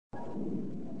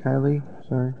Kylie?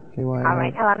 Sorry, KYI. All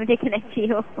right, allow me to connect to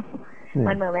you. Yeah.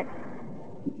 One moment.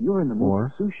 You're in the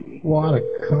mood for sushi. What a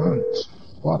cunt.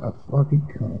 What a fucking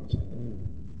cunt.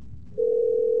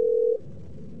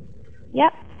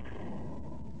 Yep.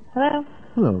 Hello?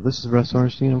 Hello, this is Russ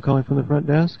Ornstein. I'm calling from the front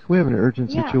desk. We have an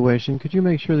urgent situation. Could you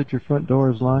make sure that your front door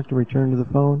is locked and return to the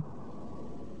phone?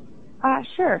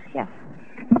 Sure, yeah.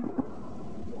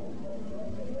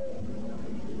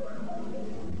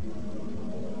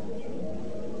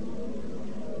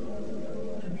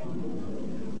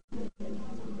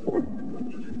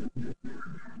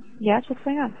 Yes, what's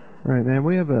going on? All right, ma'am.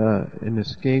 We have an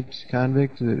escaped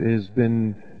convict that has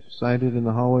been sighted in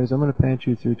the hallways. I'm going to patch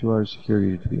you through to our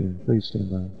security team. Please stand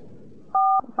by.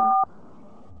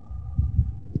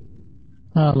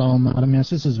 Hello, madam.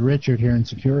 Yes, this is Richard here in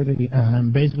security.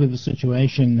 Basically, the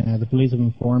situation, the police have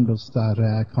informed us that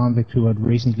a convict who had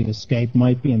recently escaped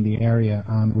might be in the area,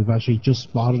 and we've actually just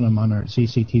spotted him on our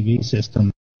CCTV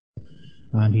system,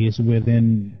 and he is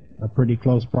within a pretty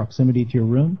close proximity to your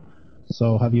room.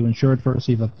 So have you ensured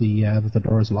firstly that the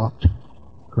door is locked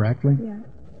correctly? Yeah.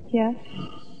 Yes.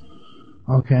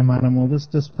 Okay, madam. Well,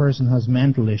 this person has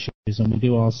mental issues, and we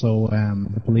do also,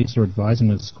 the police are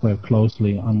advising us quite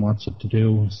closely on what to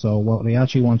do. So what we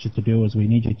actually want you to do is we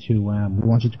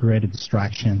want you to create a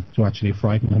distraction to actually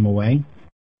frighten him away.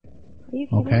 Are you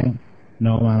kidding? Okay?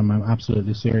 No, madam, I'm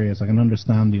absolutely serious. I can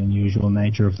understand the unusual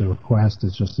nature of the request.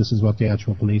 It's just this is what the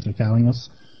actual police are telling us.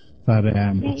 That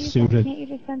it's suited. Can't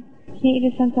you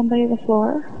just send somebody to the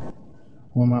floor?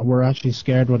 Well, Matt, we're actually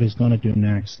scared what he's going to do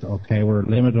next, okay? We're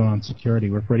limited on security.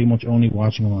 We're pretty much only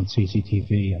watching him on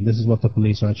CCTV, and this is what the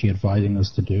police are actually advising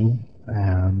us to do,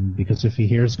 because if he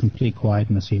hears complete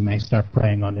quietness, he may start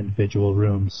preying on individual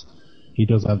rooms. He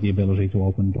does have the ability to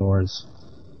open doors.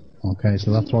 Okay,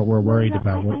 so that's what we're worried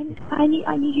about. I need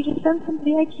you to send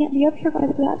somebody. I can't be up here by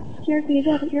that. Scares me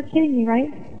to death. You're kidding me,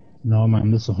 right? No, ma'am,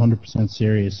 this is 100%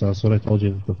 serious. So that's what I told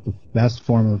you. The best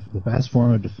form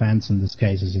of defense in this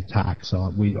case is attack.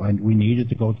 So we need you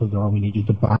to go to the door. We need you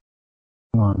to bang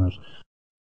on it.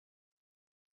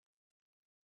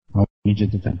 I need you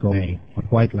to go away. We're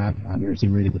quite loud, and you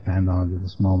really depend on it at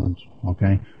this moment.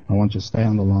 Okay, I want you to stay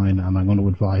on the line, and I'm going to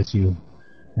advise you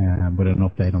with an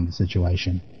update on the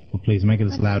situation. But please make it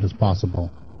as loud as possible.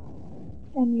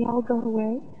 And y'all go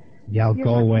away. Y'all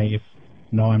go away if.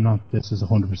 No, I'm not. This is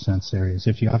 100% serious.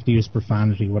 If you have to use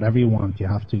profanity, whatever you want, you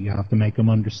have to make him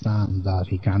understand that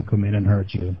he can't come in and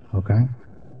hurt you. Okay?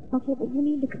 Okay, but you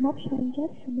need to come up here and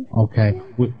get him. Okay.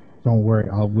 Don't worry.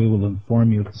 We will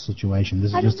inform you of the situation.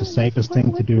 This is just the safest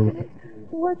thing to do.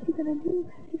 What's he gonna do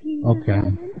if he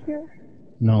in here?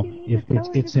 No, if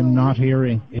it's him not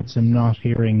hearing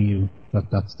you.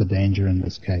 That's the danger in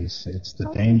this case. It's the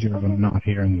danger of him not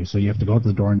hearing you. So you have to go to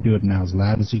the door and do it now as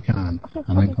loud as you can,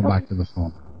 and then come back to the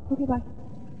phone. Okay, bye.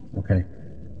 Okay.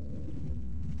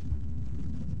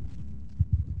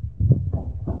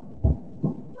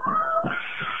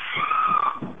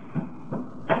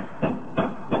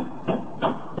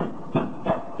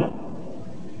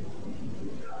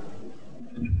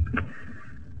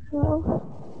 Hello?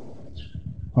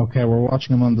 Okay, we're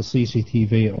watching him on the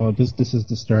CCTV. Oh, this is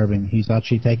disturbing. He's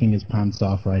actually taking his pants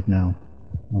off right now.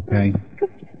 Okay?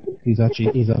 He's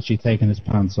actually taking his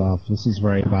pants off. This is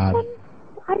very bad.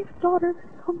 I have daughters.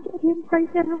 Come get him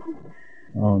right now.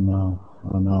 Oh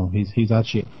no. He's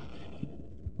actually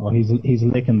he's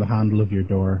licking the handle of your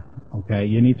door. Okay?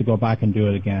 You need to go back and do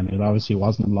it again. It obviously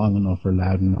wasn't long enough or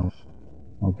loud enough.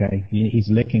 Okay? He's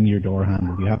licking your door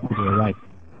handle. You have to do it right.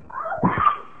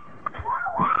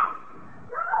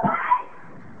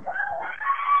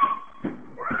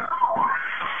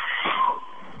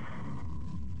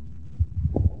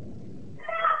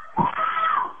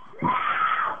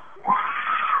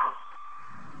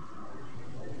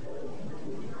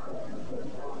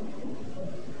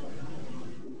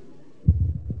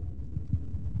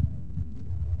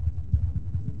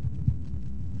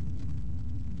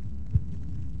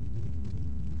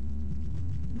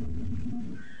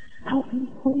 Help me.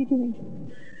 What are you doing?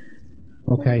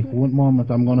 Okay, one moment.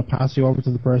 I'm going to pass you over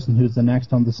to the person who's the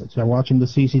next on the... They're watching the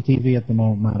CCTV at the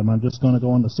moment, madam. I'm just going to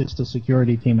go and assist the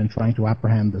security team in trying to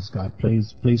apprehend this guy.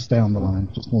 Please stay on the line.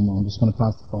 Just one moment. I'm just going to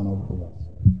pass the phone over to you.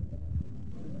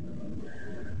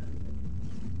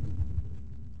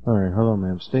 Alright, hello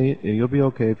ma'am. You'll be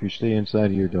okay if you stay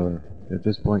inside of your door. At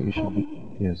this point you should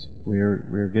be... Yes.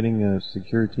 We're getting a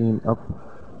security team up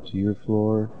to your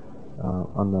floor,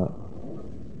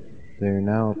 they're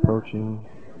now approaching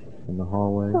in the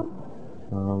hallway.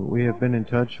 We have been in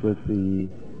touch with the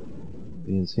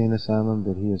insane asylum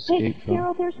that he escaped from.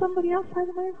 Carol, there's somebody outside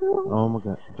of my room. Oh my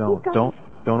god.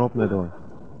 Don't open the door.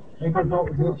 Make her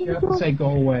go. She has to say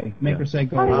go away. Make her say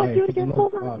go I away. want to do it again.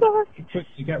 Hold on, sorry.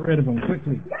 Quickly, get rid of him,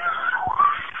 quickly.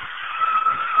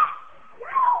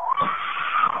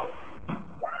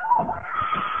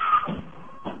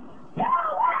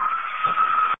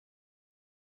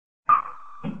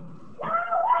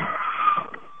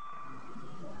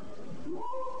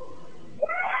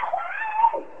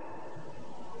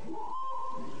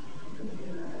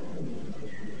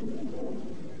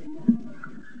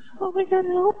 Oh my God,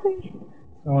 help me.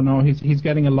 Oh no, he's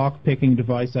getting a lock-picking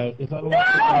device out. Is that a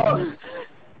lock?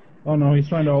 Oh no, he's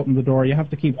trying to open the door. You have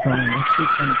to keep trying. You have to keep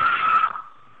trying.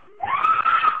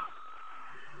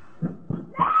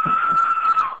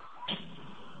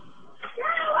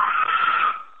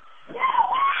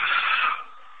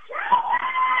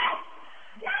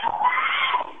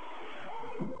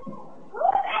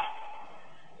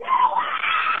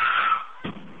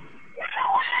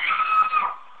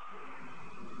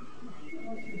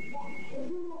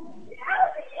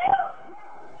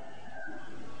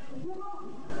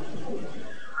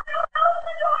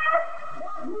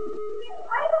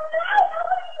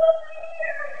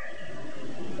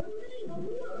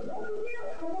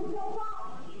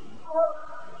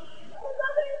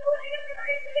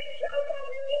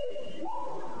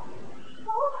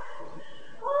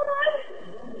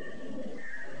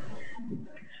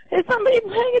 Is somebody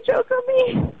playing a joke on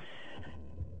me?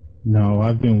 No,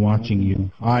 I've been watching you.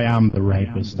 I am the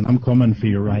rapist, and I'm coming for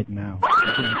you right now.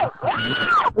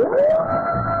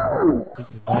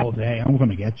 All day, I'm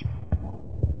gonna get you.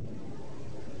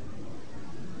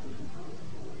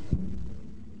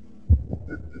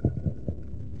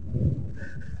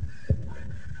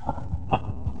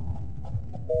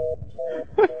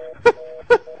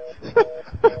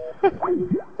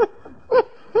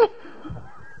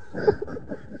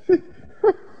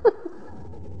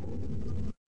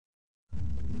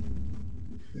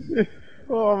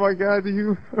 Oh my God,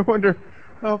 I wonder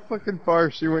how fucking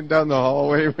far she went down the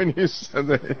hallway when you said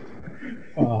that.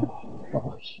 Oh,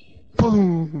 gosh.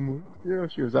 Boom! You know,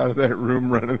 she was out of that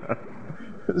room running out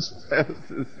as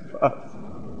fast as possible.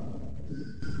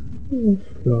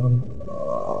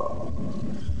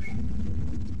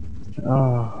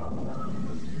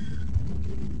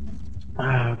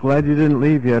 Glad you didn't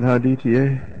leave yet, huh,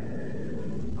 DTA?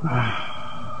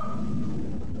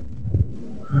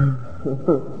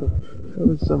 That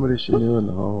was somebody she knew in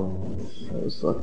the hallway. That was fucking